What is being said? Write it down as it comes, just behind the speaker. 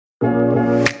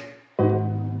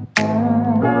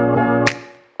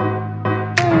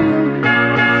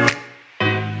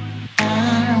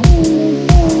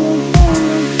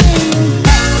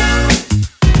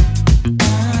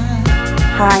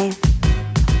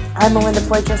I'm Melinda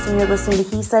Poitras, and you're listening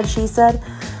to He Said, She Said,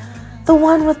 the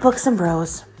one with books and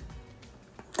bros.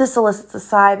 This elicits a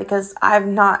sigh because I've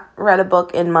not read a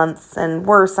book in months, and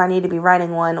worse, I need to be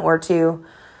writing one or two.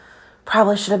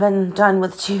 Probably should have been done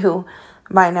with two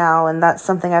by now, and that's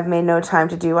something I've made no time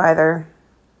to do either.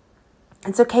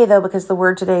 It's okay, though, because the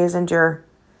word today is endure.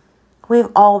 We've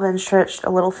all been stretched a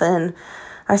little thin.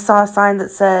 I saw a sign that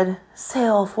said,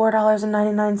 sale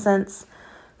 $4.99,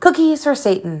 cookies for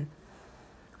Satan.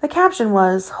 The caption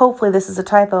was, hopefully this is a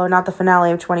typo, not the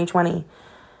finale of 2020.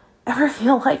 Ever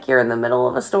feel like you're in the middle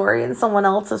of a story and someone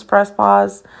else has pressed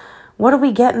pause? What do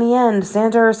we get in the end,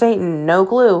 Santa or Satan? No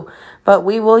clue. But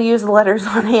we will use the letters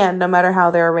on hand no matter how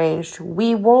they're arranged.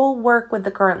 We will work with the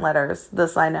current letters,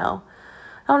 this I know.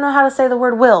 I don't know how to say the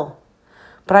word will,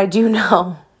 but I do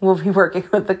know we'll be working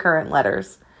with the current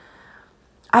letters.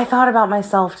 I thought about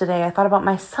myself today. I thought about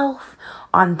myself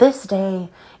on this day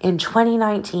in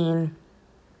 2019.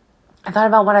 I thought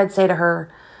about what I'd say to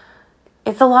her.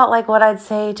 It's a lot like what I'd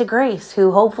say to Grace,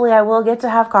 who hopefully I will get to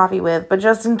have coffee with, but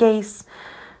just in case,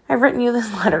 I've written you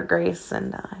this letter, Grace,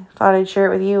 and I thought I'd share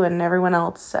it with you and everyone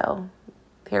else, so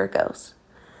here it goes.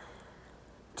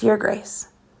 Dear Grace,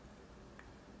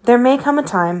 there may come a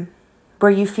time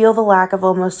where you feel the lack of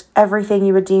almost everything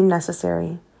you would deem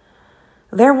necessary.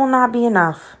 There will not be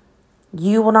enough.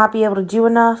 You will not be able to do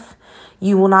enough.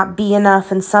 You will not be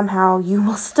enough, and somehow you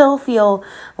will still feel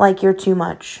like you're too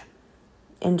much.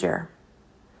 Endure.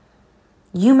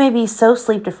 You may be so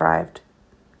sleep deprived,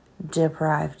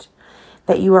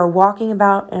 that you are walking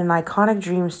about in an iconic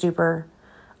dream stupor,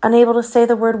 unable to say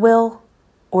the word will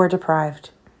or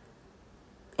deprived.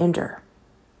 Endure.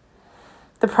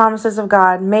 The promises of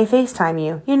God may FaceTime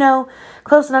you,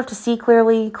 close enough to see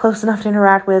clearly, close enough to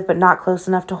interact with, but not close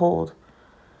enough to hold.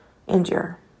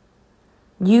 Endure.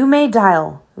 You may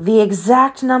dial the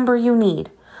exact number you need,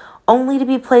 only to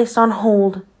be placed on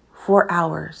hold for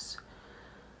hours.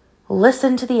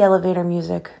 Listen to the elevator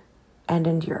music and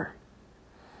endure.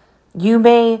 You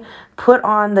may put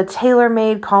on the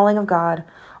tailor-made calling of God,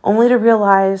 only to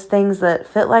realize things that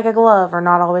fit like a glove are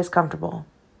not always comfortable.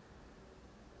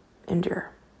 Endure.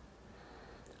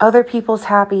 Other people's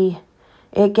happy.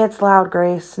 It gets loud,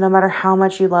 Grace, no matter how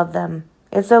much you love them.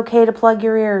 It's okay to plug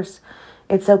your ears.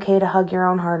 It's okay to hug your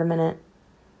own heart a minute.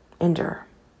 Endure.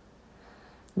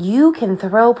 You can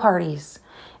throw parties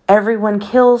everyone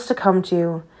kills to come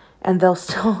to, and they'll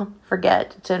still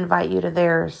forget to invite you to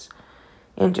theirs.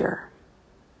 Endure.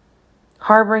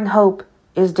 Harboring hope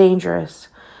is dangerous.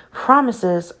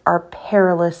 Promises are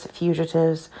perilous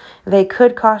fugitives. They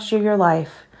could cost you your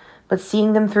life, but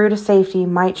seeing them through to safety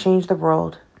might change the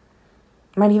world.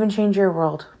 Might even change your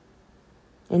world.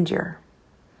 Endure.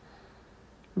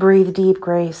 Breathe deep,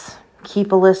 Grace.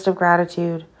 Keep a list of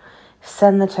gratitude.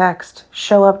 Send the text.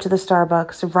 Show up to the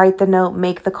Starbucks. Write the note.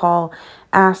 Make the call.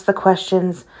 Ask the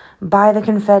questions. Buy the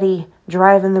confetti.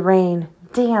 Drive in the rain.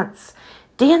 Dance.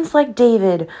 Dance like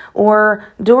David or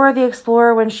Dora the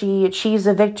Explorer when she achieves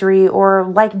a victory, or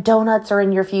like donuts are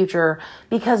in your future,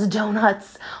 because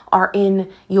donuts are in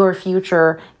your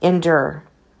future. Endure.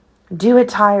 Do it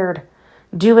tired.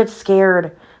 Do it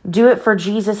scared. Do it for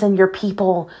Jesus and your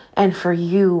people and for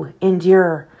you.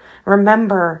 Endure.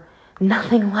 Remember,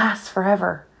 nothing lasts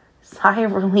forever. Sigh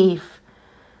of relief.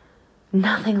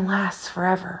 Nothing lasts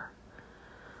forever.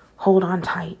 Hold on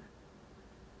tight.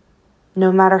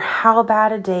 No matter how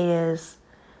bad a day is,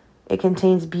 it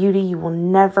contains beauty you will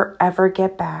never, ever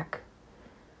get back.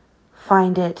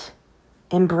 Find it.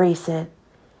 Embrace it.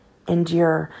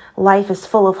 Endure. Life is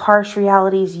full of harsh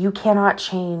realities you cannot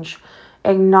change.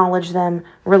 Acknowledge them.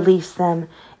 Release them.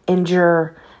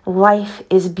 Endure. Life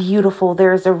is beautiful.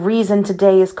 There is a reason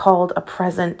today is called a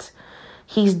present.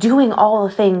 He's doing all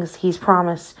the things he's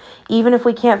promised, even if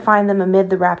we can't find them amid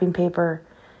the wrapping paper.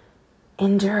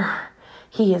 Endure.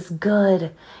 He is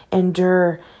good.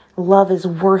 Endure. Love is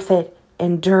worth it.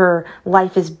 Endure.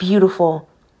 Life is beautiful.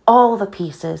 All the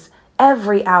pieces,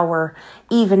 every hour,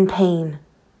 even pain.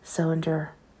 So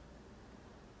endure.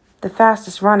 The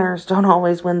fastest runners don't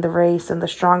always win the race, and the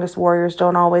strongest warriors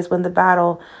don't always win the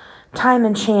battle. Time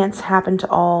and chance happen to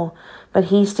all, but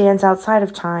he stands outside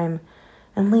of time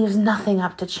and leaves nothing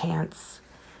up to chance.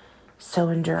 So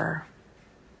endure.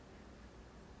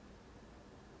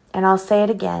 And I'll say it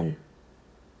again.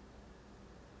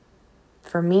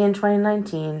 For me in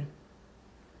 2019,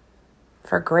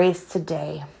 for Grace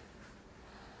today,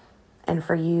 and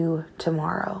for you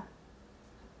tomorrow.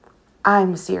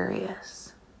 I'm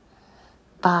serious.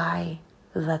 Buy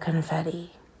the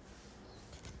confetti.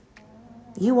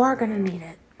 You are going to need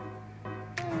it.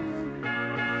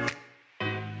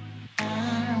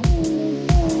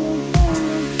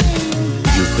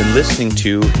 You can been listening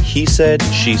to He Said,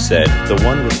 She Said, the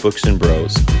one with Books and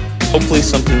Bros. Hopefully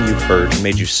something you've heard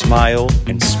made you smile,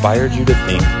 inspired you to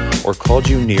think, or called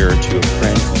you nearer to a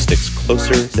friend who sticks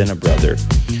closer than a brother.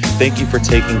 Thank you for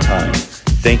taking time.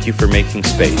 Thank you for making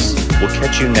space. We'll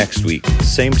catch you next week.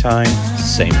 Same time,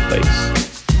 same place.